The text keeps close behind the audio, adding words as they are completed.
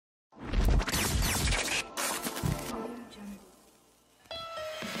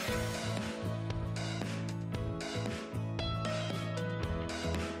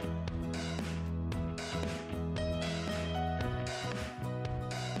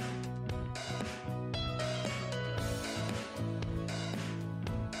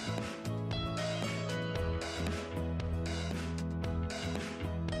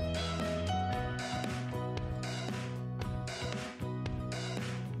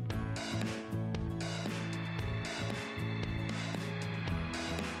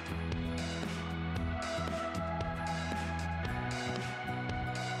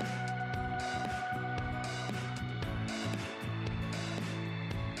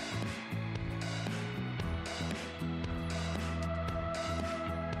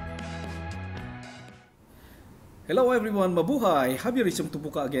Hello everyone, mabuhay! Habirism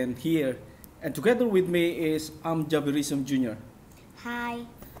Tubuka again here. And together with me is Jabirism Jr. Hi.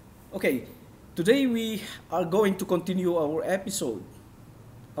 Okay, today we are going to continue our episode,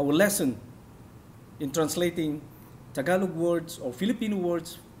 our lesson in translating Tagalog words or Filipino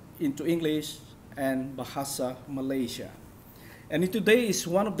words into English and Bahasa Malaysia. And today is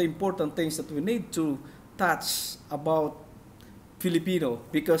one of the important things that we need to touch about Filipino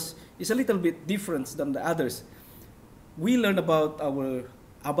because it's a little bit different than the others. We learned about our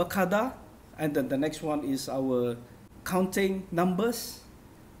abacada, and then the next one is our counting numbers,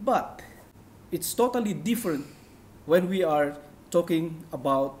 but it's totally different when we are talking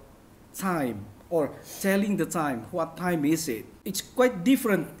about time or telling the time. What time is it? It's quite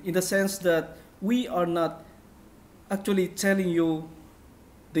different in the sense that we are not actually telling you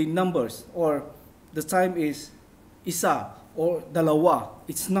the numbers or the time is isa or dalawa.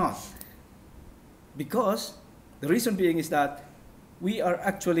 It's not. Because the reason being is that we are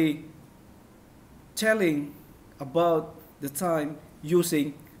actually telling about the time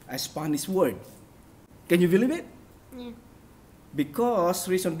using a Spanish word. Can you believe it? Yeah. Because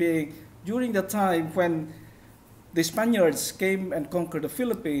reason being, during the time when the Spaniards came and conquered the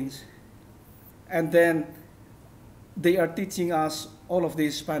Philippines, and then they are teaching us all of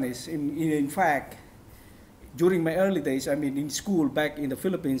this Spanish. In fact, during my early days, in school back in the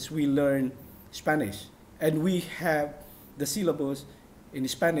Philippines, we learned Spanish. And we have the syllabus in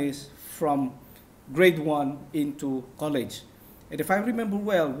Spanish from grade 1 into college. And if I remember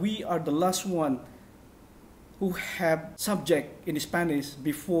well, we are the last one who have subject in Spanish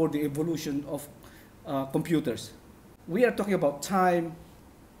before the evolution of computers. We are talking about time,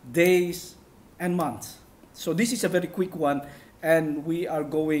 days, and months. So this is a very quick one, and we are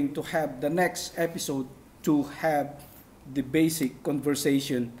going to have the next episode to have the basic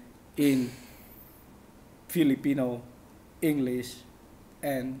conversation in Filipino, English,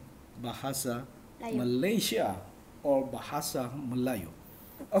 and Bahasa Malaysia or Bahasa Malayo.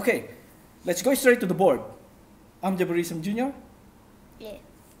 Okay, let's go straight to the board. I'm Jabirism Jr. Yeah.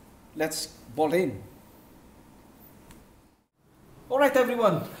 Let's ball in. Alright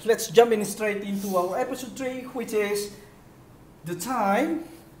everyone, let's jump in straight into our episode 3, which is the time,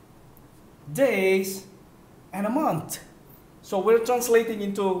 days, and a month. So we're translating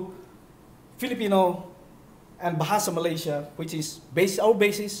into Filipino and Bahasa Malaysia, which is our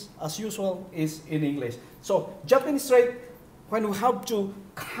basis, as usual, is in English. So jumping straight, when we have to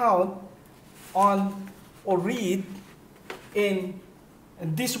count on or read in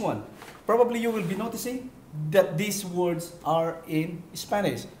this one, probably you will be noticing that these words are in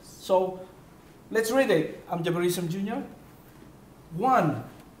Spanish. So let's read it. I'm Jabirism Jr. 1,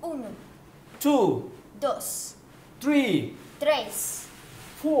 Uno, 2, dos, 3, tres,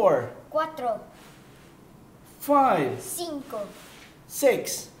 4, cuatro, 5, cinco,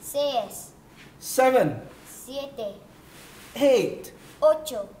 6, seis, 7, siete, 8,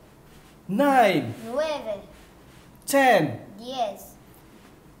 ocho, 9, nueve, 10, diez,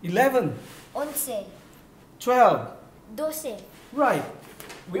 11, once, 12. doce, Right.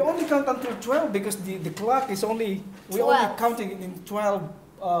 We only count until 12 because the clock is only, we're only 12. counting in 12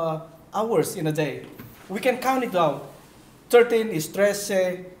 hours in a day. We can count it down. 13 is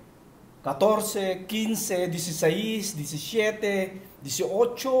 13, 14, 15, 16, 17,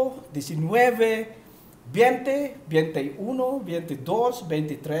 18, 19, 20, 21, 22,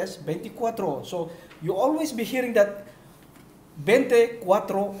 23, 24. So you always be hearing that 24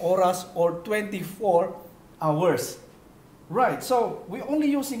 horas or 24 hours. Right, so we're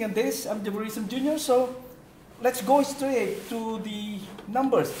only using this, I'm Jabirism Jr., so let's go straight to the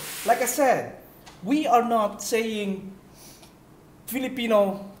numbers. Like I said, we are not saying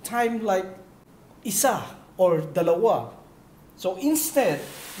Filipino time like isa or dalawa. So instead,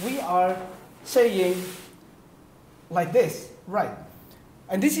 we are saying like this, right?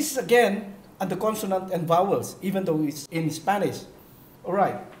 And this is again under consonant and vowels, even though it's in Spanish. All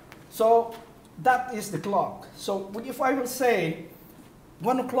right, so that is the clock. So if I will say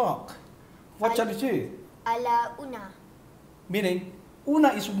 1 o'clock, what shall it do? a la una, Meaning,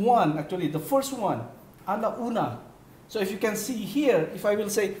 una is 1, actually, the first one, a la una. So if you can see here, if I will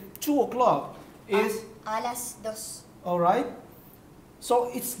say 2 o'clock is, a las dos, all right? So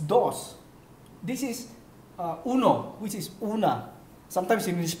it's dos. This is uno, which is una. Sometimes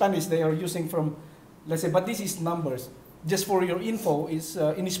in Spanish they are using from, let's say, but this is numbers. Just for your info, is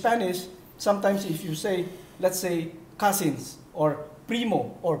in Spanish, sometimes if you say, let's say, cousins or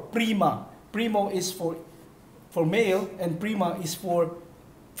primo or prima. Primo is for male and prima is for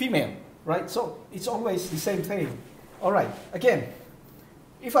female, right? So it's always the same thing. All right, again,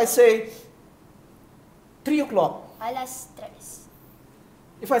 if I say 3 o'clock. Alas 3.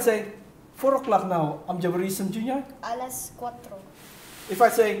 If I say 4 o'clock now, I'm Jabarism Junior. Alas 4. If I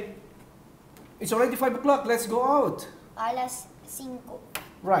say it's already 5 o'clock, let's go out. Alas 5.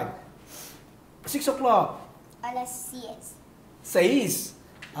 Right. 6 o'clock. Alas 6. 6.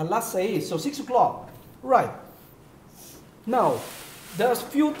 Alas 6. So 6 o'clock. Right. Now, there's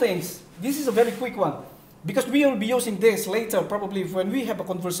few things. This is a very quick one. Because we will be using this later, probably when we have a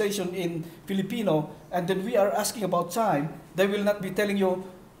conversation in Filipino, and then we are asking about time, they will not be telling you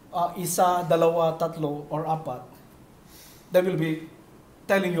isa, dalawa, tatlo, or apat. They will be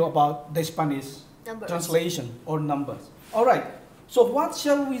telling you about the Spanish Numbers. translation or numbers. All right. So what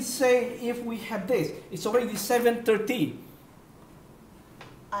shall we say if we have this? It's already 7:30.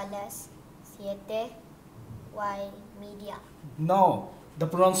 Alas 7 y media. No. The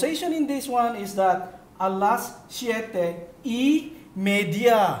pronunciation in this one is that alas 7 y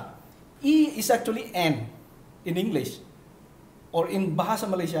media. E is actually N in English. Or in Bahasa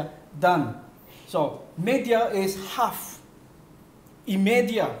Malaysia, done. So, media is half. I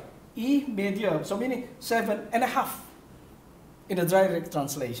media. So meaning 7.5 in the direct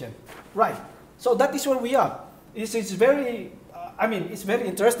translation. Right. So that is where we are. It's very, it's very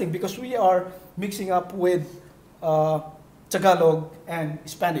interesting because we are mixing up with Tagalog and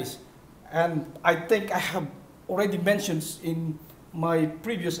Spanish. And I think I have already mentioned in my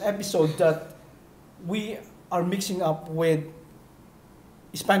previous episode that we are mixing up with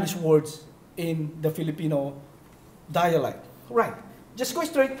Spanish words in the Filipino dialect. Right. Just go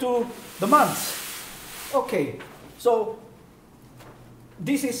straight to the months. Okay. So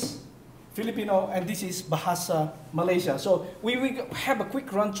this is Filipino and this is Bahasa Malaysia. So we will have a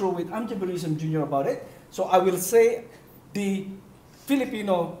quick run through with Jabarism Junior about it. So I will say the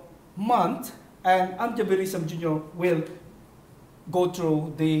Filipino month and Jabarism Junior will go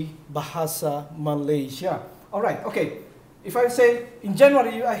through the Bahasa Malaysia. All right. Okay. If I say in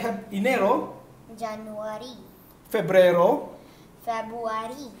January, I have Enero, January. Febrero,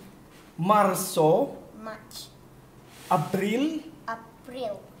 February. Marzo, March. Abril,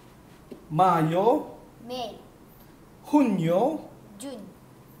 April. Mayo, May. Junio, June.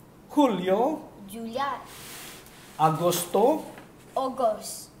 Julio, July. Agosto,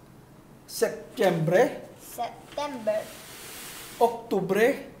 August. Septiembre, September.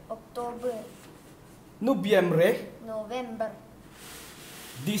 Octubre, October. Noviembre, November.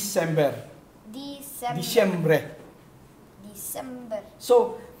 December, December. Diciembre.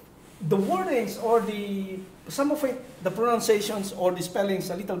 So the wordings or some of it, the pronunciations or the spellings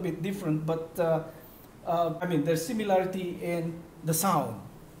a little bit different, but there's similarity in the sound.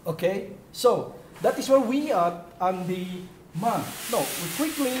 Okay, so that is where we are on the month. No, we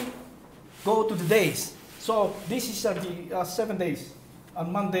quickly go to the days. So this is the 7 days,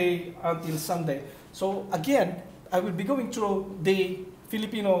 on Monday until Sunday. So again, I will be going through the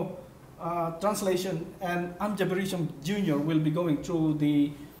Filipino translation, and Jabarism Junior will be going through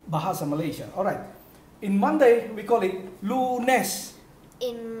the Bahasa Malaysia. All right. In Monday, we call it Lunes.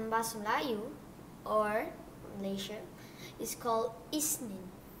 In Bahasa Melayu or Malaysia, it's called Isnin.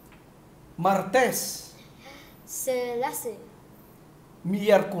 Martes, Selasa.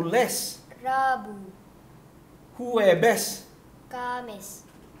 Miyerkules, Rabu. Huwebes, Kamis.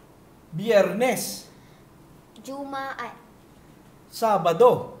 Biyernes, Jumaat.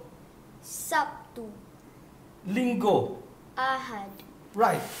 Sabado, Sabtu. Linggo. Ahad.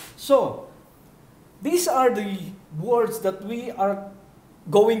 Right. So, these are the words that we are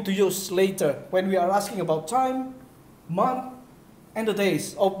going to use later when we are asking about time, month, and the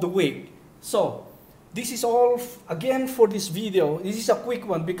days of the week. So, this is all again for this video. This is a quick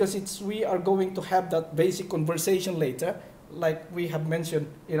one because we are going to have that basic conversation later, like we have mentioned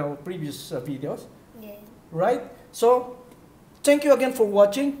in our previous videos. Yeah. Right? So, thank you again for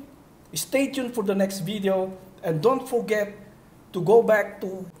watching. Stay tuned for the next video, and don't forget to go back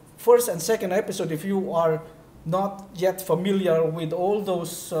to first and second episode if you are not yet familiar with all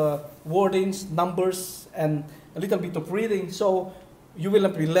those wordings, numbers, and a little bit of reading, so you will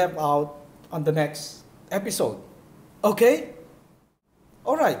not be left out on the next episode. Okay?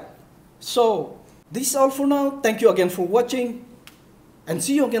 Alright. So, this is all for now. Thank you again for watching, and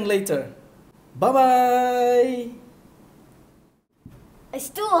see you again later. Bye-bye! A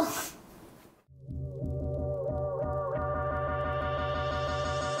stool.